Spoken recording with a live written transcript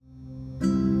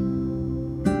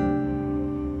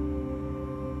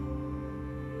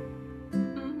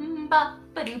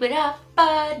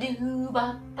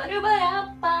ba-doo-ba-da-ba-doo-bop,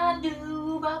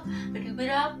 ba-doo-ba-da-ba-doo-bop,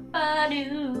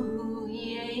 ba-doo-ba-da-ba-doo,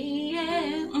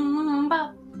 yeah,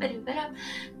 bop, ba-doo-ba-da.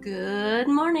 Good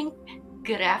morning,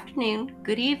 good afternoon,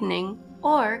 good evening,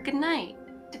 or good night,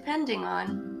 depending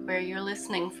on where you're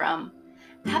listening from.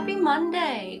 Happy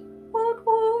Monday! Woot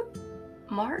woot!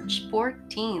 March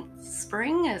 14th.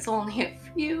 Spring is only a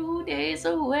few days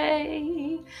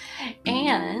away.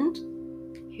 And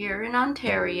here in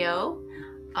Ontario,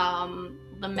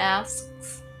 the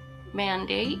masks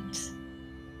mandate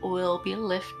will be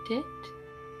lifted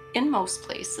in most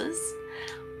places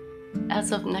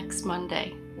as of next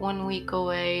Monday. 1 week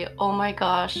away. Oh my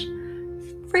gosh.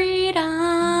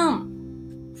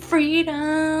 Freedom!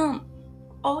 Freedom!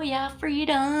 Oh yeah,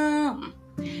 freedom!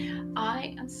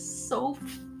 I am so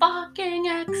fucking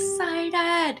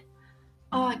excited!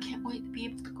 Oh, I can't wait to be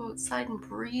able to go outside and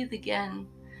breathe again.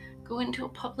 Go into a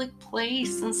public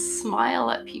place and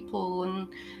smile at people and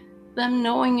them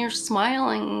knowing you're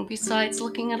smiling besides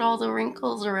looking at all the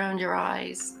wrinkles around your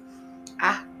eyes.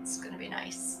 It's gonna be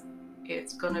nice.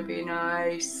 It's gonna be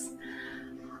nice.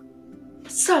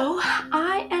 So,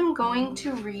 I am going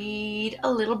to read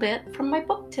a little bit from my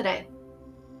book today.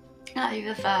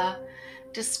 I've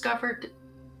discovered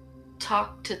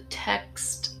talk to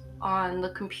text on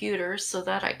the computer so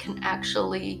that I can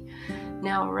actually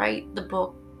now write the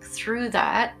book through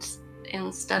that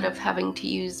instead of having to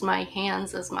use my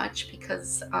hands as much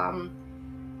because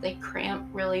they cramp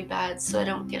really bad, so I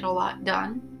don't get a lot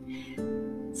done.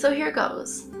 So here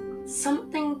goes.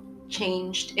 Something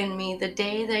changed in me the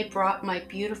day they brought my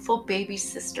beautiful baby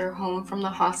sister home from the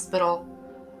hospital.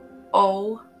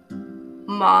 Oh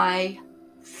my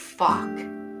fuck.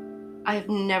 I've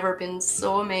never been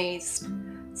so amazed,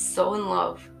 so in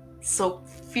love, so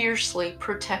fiercely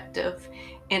protective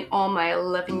in all my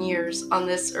 11 years on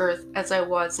this earth as I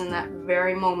was in that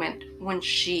very moment when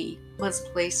she was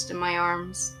placed in my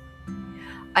arms.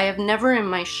 I have never in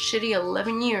my shitty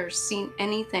 11 years seen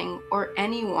anything or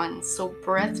anyone so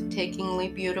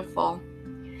breathtakingly beautiful.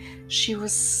 She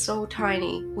was so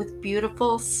tiny, with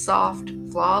beautiful, soft,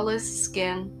 flawless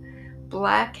skin,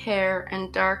 black hair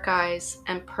and dark eyes,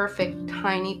 and perfect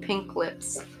tiny pink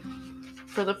lips.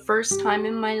 For the first time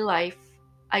in my life,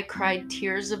 I cried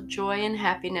tears of joy and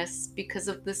happiness because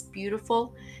of this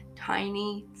beautiful,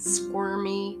 tiny,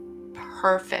 squirmy,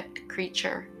 perfect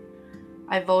creature.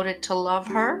 I voted to love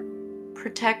her,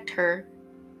 protect her,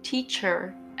 teach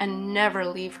her, and never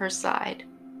leave her side.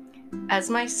 As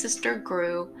my sister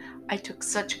grew, I took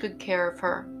such good care of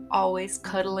her, always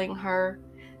cuddling her,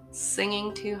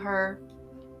 singing to her,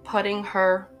 putting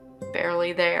her,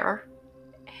 barely there,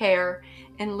 hair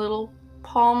in little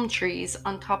palm trees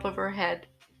on top of her head.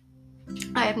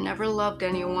 I have never loved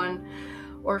anyone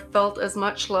or felt as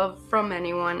much love from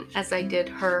anyone as I did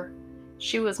her.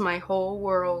 She was my whole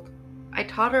world. I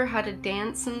taught her how to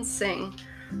dance and sing.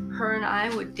 Her and I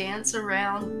would dance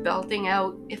around, belting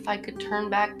out If I Could Turn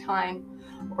Back Time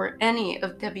or any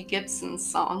of Debbie Gibson's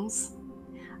songs.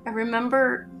 I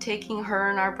remember taking her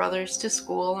and our brothers to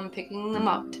school and picking them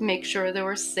up to make sure they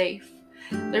were safe.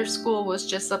 Their school was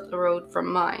just up the road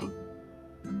from mine.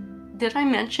 Did I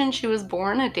mention she was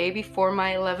born a day before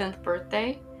my 11th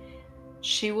birthday?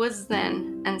 She was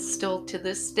then, and still to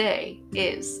this day,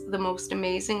 is the most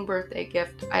amazing birthday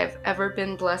gift I have ever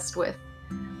been blessed with.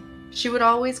 She would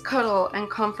always cuddle and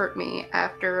comfort me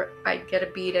after I'd get a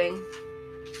beating.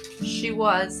 She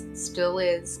was, still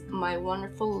is, my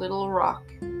wonderful little rock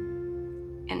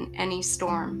in any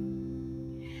storm.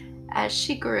 As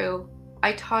she grew,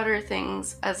 I taught her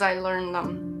things as I learned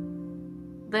them.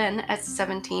 Then, at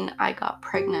 17, I got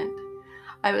pregnant.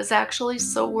 I was actually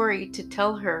so worried to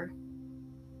tell her,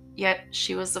 yet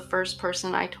she was the first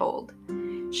person I told.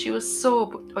 She was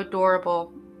so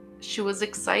adorable. She was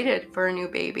excited for a new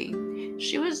baby.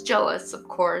 She was jealous, of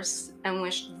course, and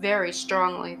wished very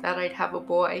strongly that I'd have a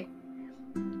boy.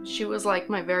 She was like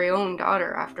my very own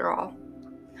daughter, after all.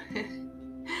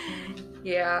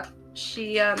 Yeah,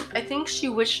 I think she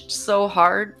wished so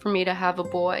hard for me to have a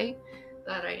boy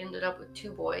that I ended up with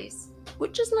 2 boys,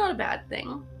 which is not a bad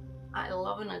thing. I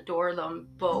love and adore them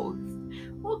both.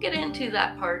 We'll get into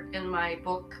that part in my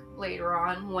book later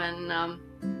on when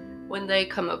they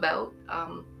come about.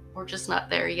 We're just not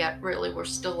there yet, really. We're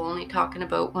still only talking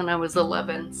about when I was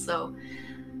 11, so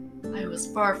I was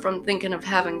far from thinking of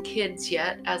having kids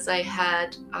yet, as I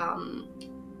had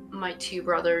my 2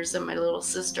 brothers and my little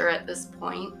sister at this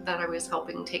point that I was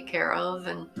helping take care of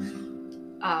and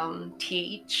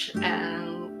teach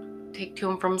and take to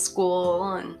and from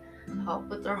school and help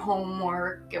with their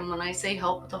homework. And when I say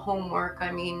help with the homework,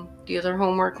 I mean do their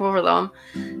homework for them.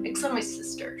 Except my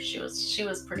sister. She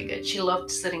was pretty good. She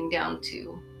loved sitting down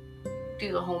to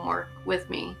do the homework with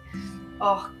me.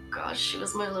 Oh gosh, she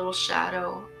was my little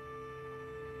shadow.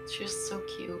 She was so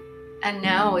cute. And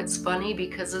now it's funny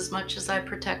because as much as I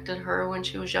protected her when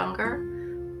she was younger,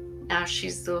 now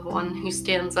she's the one who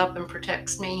stands up and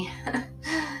protects me.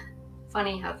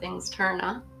 Funny how things turn,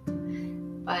 huh?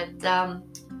 But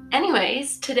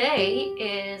anyways, today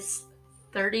is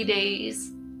 30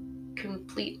 days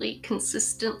completely,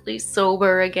 consistently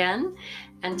sober again.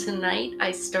 And tonight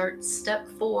I start step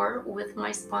 4 with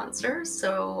my sponsor.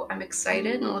 So I'm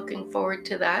excited and looking forward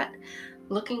to that.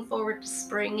 Looking forward to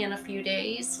spring in a few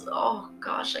days. Oh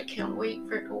gosh, I can't wait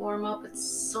for it to warm up.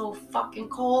 It's so fucking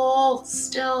cold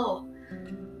still.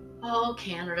 Oh,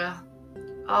 Canada.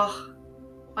 Oh,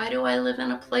 why do I live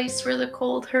in a place where the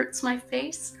cold hurts my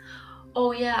face?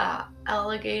 Oh yeah,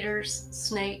 alligators,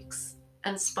 snakes,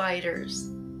 and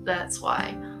spiders. That's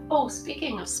why. Oh,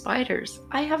 speaking of spiders,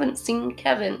 I haven't seen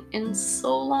Kevin in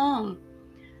so long.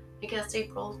 I guess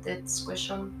April did squish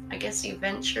him. I guess he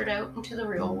ventured out into the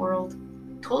real world.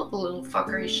 Told the little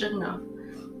fucker he shouldn't have.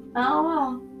 Oh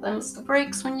well, them's the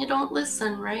breaks when you don't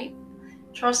listen, right?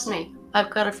 Trust me, I've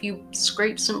got a few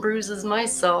scrapes and bruises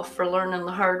myself for learning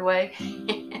the hard way.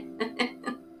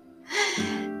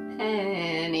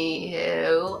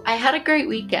 Anywho, I had a great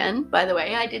weekend, by the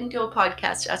way. I didn't do a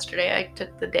podcast yesterday. I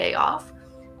took the day off.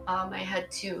 I had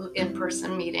 2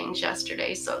 in-person meetings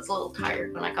yesterday, so I was a little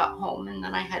tired when I got home. And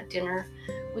then I had dinner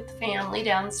with the family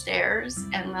downstairs,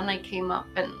 and then I came up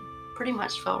and pretty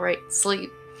much fell right asleep.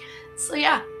 So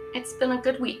yeah, it's been a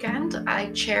good weekend.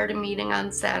 I chaired a meeting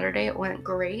on Saturday. It went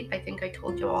great. I think I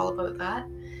told you all about that.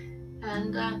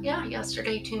 And yeah,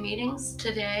 yesterday 2 meetings.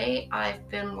 Today I've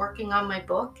been working on my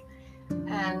book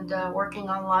and working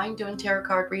online doing tarot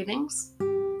card readings.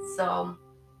 So,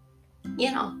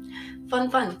 you know,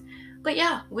 fun. But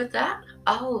yeah, with that,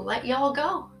 I'll let y'all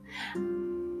go.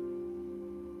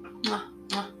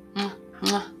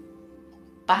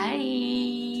 Bye.